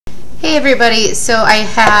Hey everybody, so I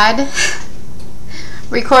had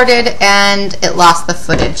recorded and it lost the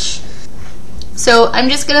footage. So I'm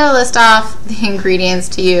just going to list off the ingredients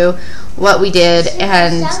to you, what we did,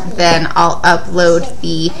 and then I'll upload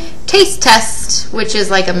the taste test, which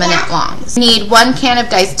is like a minute long. You need 1 can of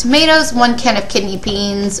diced tomatoes, 1 can of kidney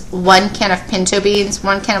beans, 1 can of pinto beans,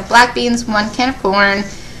 1 can of black beans, 1 can of corn,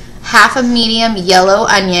 half a medium yellow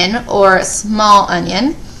onion or a small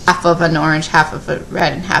onion, half of an orange, half of a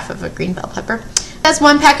red, and half of a green bell pepper. That's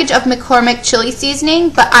 1 package of McCormick chili seasoning,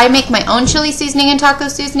 but I make my own chili seasoning and taco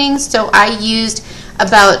seasoning, so I used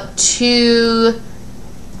about just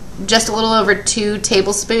a little over 2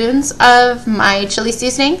 tablespoons of my chili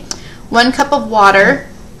seasoning, 1 cup of water,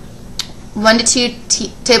 1 to 2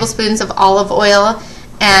 tablespoons of olive oil,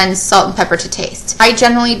 and salt and pepper to taste. I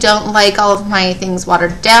generally don't like all of my things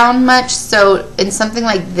watered down much, so in something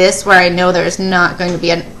like this where I know there's not going to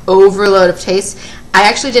be an overload of taste, I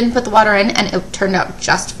actually didn't put the water in and it turned out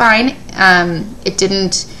just fine. It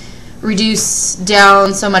didn't reduce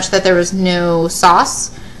down so much that there was no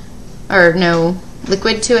sauce or no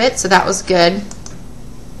liquid to it, so that was good.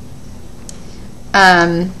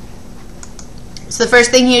 So the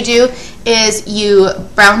first thing you do is you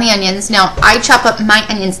brown the onions. Now I chop up my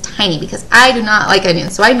onions tiny because I do not like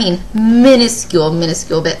onions, so I mean minuscule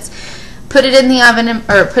bits. Put it in the oven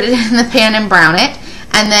or put it in the pan and brown it,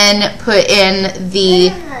 and then put in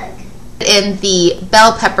the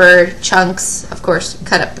bell pepper chunks. Of course,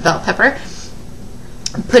 cut up the bell pepper.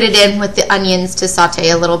 Put it in with the onions to saute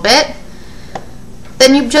a little bit.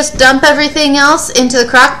 Then you just dump everything else into the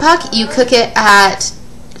crock pot. You cook it at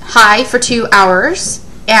high for 2 hours,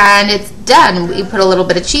 and it's done. We put a little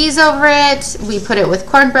bit of cheese over it. We put it with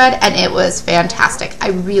cornbread, and it was fantastic. I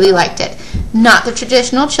really liked it. Not the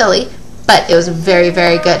traditional chili, but it was very,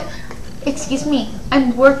 very good. Excuse me,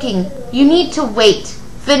 I'm working. You need to wait.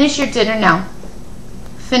 Finish your dinner now.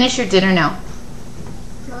 Finish your dinner now.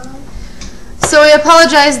 So I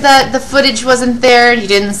apologize that the footage wasn't there. You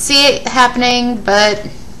didn't see it happening, but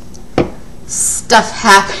stuff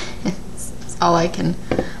happens. That's all I can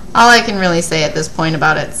really say at this point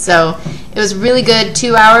about it. So it was really good,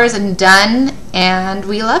 2 hours and done, and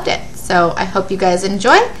we loved it. So I hope you guys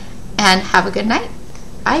enjoy and have a good night.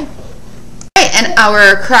 Bye. Alright, and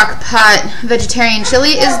our crock pot vegetarian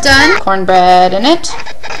chili is done. Cornbread in it.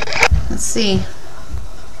 Let's see.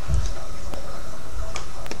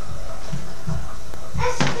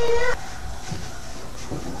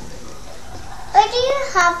 What do you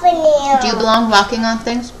have in here? Do you belong walking on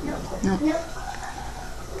things? No. No.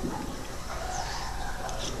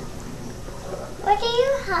 What do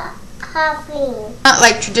you have in? Not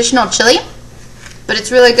like traditional chili, but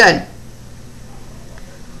it's really good.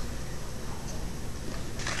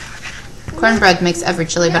 Cornbread makes every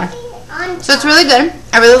chili better. So it's really good.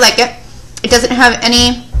 I really like it. It doesn't have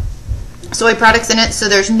any soy products in it, so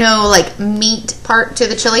there's no like meat part to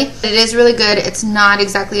the chili. It is really good. It's not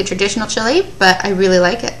exactly a traditional chili, but I really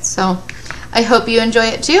like it. So I hope you enjoy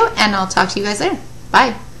it too, and I'll talk to you guys later.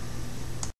 Bye.